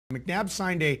McNabb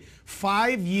signed a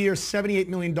 5-year, $78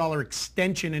 million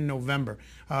extension in November.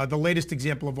 The latest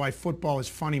example of why football is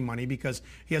funny money, because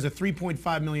he has a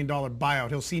 $3.5 million buyout.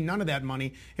 He'll see none of that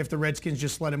money if the Redskins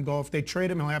just let him go. If they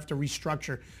trade him, he'll have to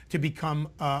restructure to become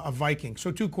a Viking.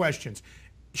 So 2 questions.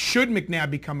 Should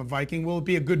McNabb become a Viking? Will it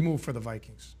be a good move for the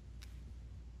Vikings?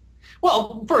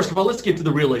 Well, first of all, let's get to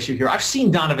the real issue here. I've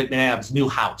seen Donovan McNabb's new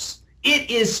house.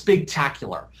 It is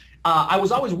spectacular. I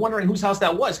was always wondering whose house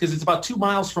that was because it's about 2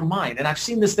 miles from mine, and I've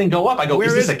seen this thing go up. I go, Where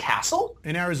is this is a it? castle?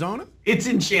 In Arizona? It's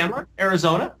in Chandler,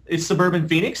 Arizona. It's suburban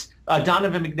Phoenix.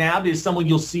 Donovan McNabb is someone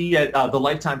you'll see at the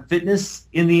Lifetime Fitness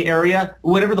in the area.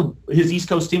 Whenever his East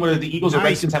Coast team, whether the Eagles or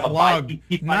Redskins have a bye,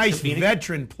 he nice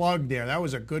veteran plug there. That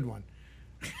was a good one.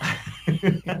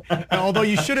 Although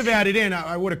you should have added in,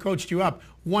 I would have coached you up,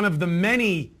 one of the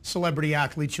many celebrity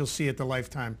athletes you'll see at the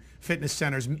Lifetime Fitness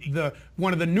Centers,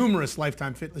 one of the numerous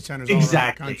Lifetime Fitness Centers all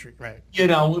around the country. Right. You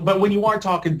know, but when you are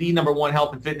talking the #1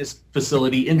 health and fitness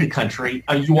facility in the country,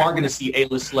 you are going to see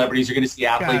A-list celebrities. You're going to see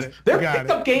athletes. They're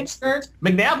pickup game nerds.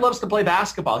 McNabb loves to play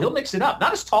basketball. He'll mix it up.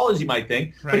 Not as tall as you might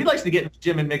think, but he likes to get in the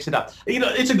gym and mix it up. You know,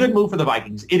 it's a good move for the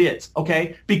Vikings. It is,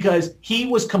 okay? Because he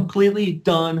was completely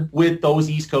done with those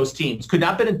East Coast teams. Could not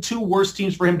have been in 2 worse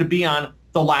teams for him to be on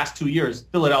the last 2 years,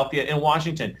 Philadelphia and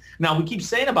Washington. Now, we keep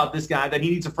saying about this guy that he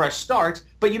needs a fresh start,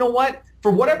 but you know what?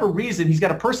 For whatever reason, he's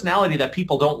got a personality that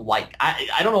people don't like.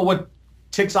 I don't know what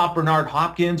ticks off Bernard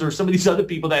Hopkins or some of these other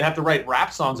people that have to write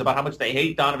rap songs about how much they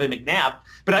hate Donovan McNabb,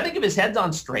 but I think if his head's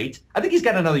on straight, I think he's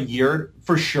got another year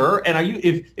for sure. And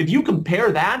if you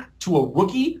compare that to a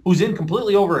rookie who's in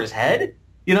completely over his head,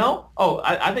 you know,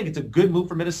 I think it's a good move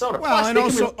for Minnesota. Well, and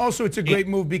also it's a great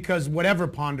move because whatever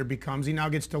Ponder becomes, he now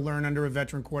gets to learn under a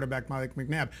veteran quarterback like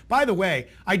McNabb. By the way,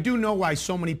 I do know why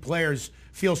so many players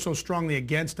feel so strongly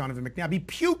against Donovan McNabb. He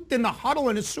puked in the huddle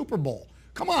in his Super Bowl.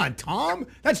 Come on, Tom.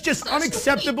 That's just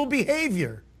unacceptable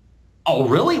behavior. Oh,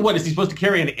 really? What, is he supposed to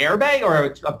carry an airbag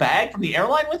or a bag from the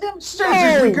airline with him?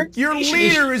 Oh, your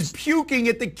leader is puking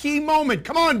at the key moment.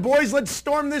 Come on, boys, let's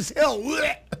storm this hill.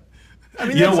 I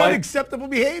mean, that's unacceptable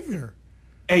behavior.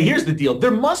 Hey, here's the deal.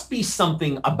 There must be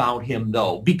something about him,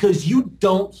 though, because you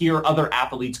don't hear other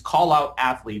athletes call out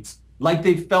athletes like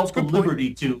they felt the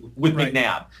liberty to with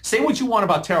McNabb. Say what you want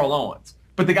about Terrell Owens,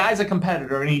 but the guy's a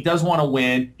competitor, and he does want to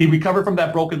win. He recovered from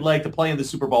that broken leg to play in the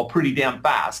Super Bowl pretty damn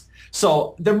fast.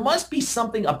 So there must be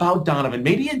something about Donovan.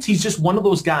 Maybe he's just one of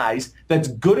those guys that's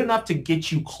good enough to get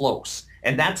you close,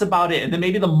 and that's about it. And then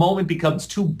maybe the moment becomes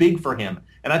too big for him.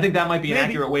 And I think that might be an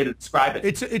accurate way to describe it.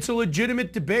 It's a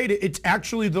legitimate debate. It's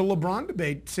actually the LeBron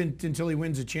debate until he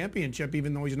wins a championship,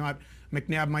 even though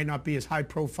McNabb might not be as high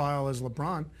profile as LeBron.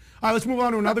 All right, let's move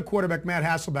on to another quarterback, Matt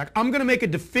Hasselbeck. I'm going to make a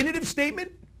definitive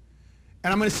statement,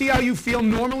 and I'm going to see how you feel.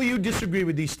 Normally you disagree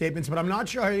with these statements, but I'm not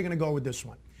sure how you're going to go with this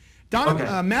one.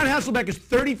 Matt Hasselbeck is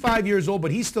 35 years old,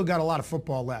 but he's still got a lot of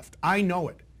football left. I know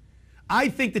it. I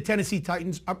think the Tennessee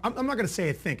Titans, I'm not going to say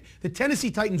I think, the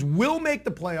Tennessee Titans will make the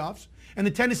playoffs, and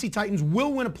the Tennessee Titans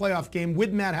will win a playoff game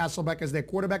with Matt Hasselbeck as their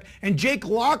quarterback. And Jake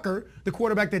Locker, the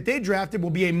quarterback that they drafted, will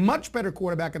be a much better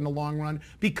quarterback in the long run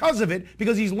because of it,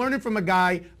 because he's learning from a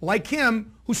guy like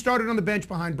him who started on the bench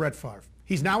behind Brett Favre.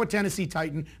 He's now a Tennessee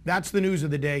Titan. That's the news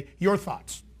of the day. Your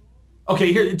thoughts?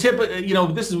 Okay, here, Tip, you know,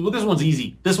 this one's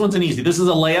easy. This one's an easy. This is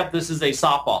a layup. This is a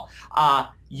softball.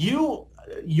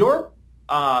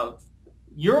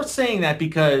 You're saying that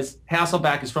because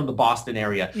Hasselbeck is from the Boston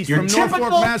area. He's from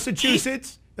Norfolk,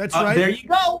 Massachusetts. That's right. There you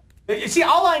go. See,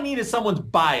 all I need is someone's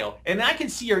bio, and I can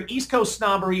see your East Coast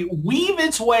snobbery weave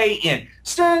its way in.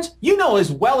 Stearns, you know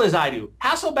as well as I do,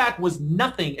 Hasselbeck was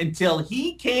nothing until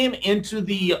he came into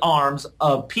the arms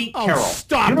of Pete Carroll.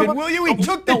 Stop it, will you? He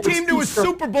took the team to a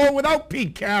Super Bowl without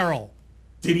Pete Carroll.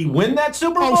 Did he win that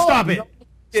Super Bowl? Oh, stop it.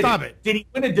 Stop it. Did he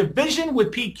win a division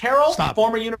with Pete Carroll,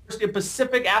 former University of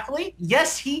Pacific athlete?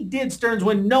 Yes, he did, Stearns,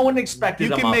 when no one expected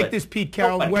him of it. You can make this Pete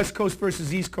Carroll, West Coast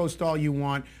versus East Coast all you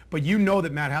want, but you know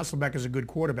that Matt Hasselbeck is a good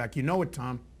quarterback. You know it,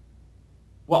 Tom.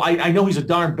 Well, I know he's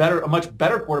a much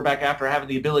better quarterback after having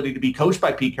the ability to be coached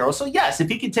by Pete Carroll. So, yes, if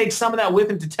he can take some of that with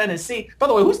him to Tennessee. By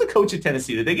the way, who's the coach of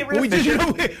Tennessee? Did they get rid of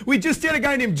Fisher? We just had a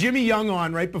guy named Jimmy Young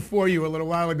on right before you a little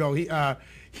while ago.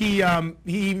 He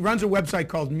runs a website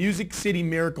called Music City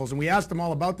Miracles, and we asked him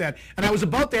all about that. And I was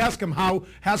about to ask him how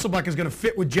Hasselbeck is going to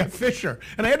fit with Jeff Fisher.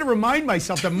 And I had to remind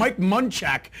myself that Mike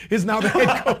Munchak is now the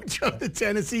head coach of the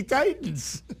Tennessee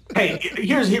Titans. Hey,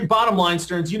 here's bottom line,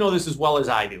 Stearns. You know this as well as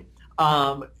I do.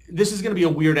 This is going to be a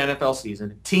weird NFL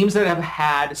season. Teams that have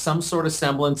had some sort of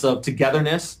semblance of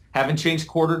togetherness, haven't changed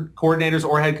coordinators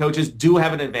or head coaches, do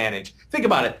have an advantage. Think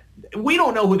about it. we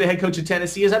don't know who the head coach of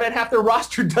Tennessee is. I bet half their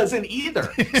roster doesn't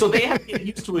either. So they have to get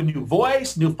used to a new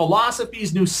voice, new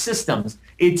philosophies, new systems.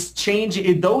 It's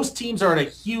changing. Those teams are at a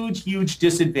huge, huge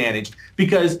disadvantage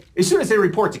because as soon as they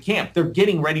report to camp, they're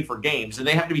getting ready for games, and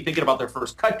they have to be thinking about their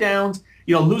first cutdowns.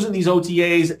 Losing these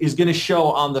OTAs is going to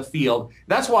show on the field.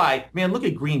 That's why, man, look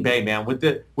at Green Bay, man.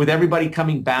 With everybody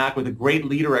coming back, with a great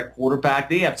leader at quarterback,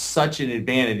 they have such an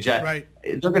advantage. Right.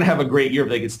 They're going to have a great year if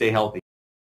they can stay healthy.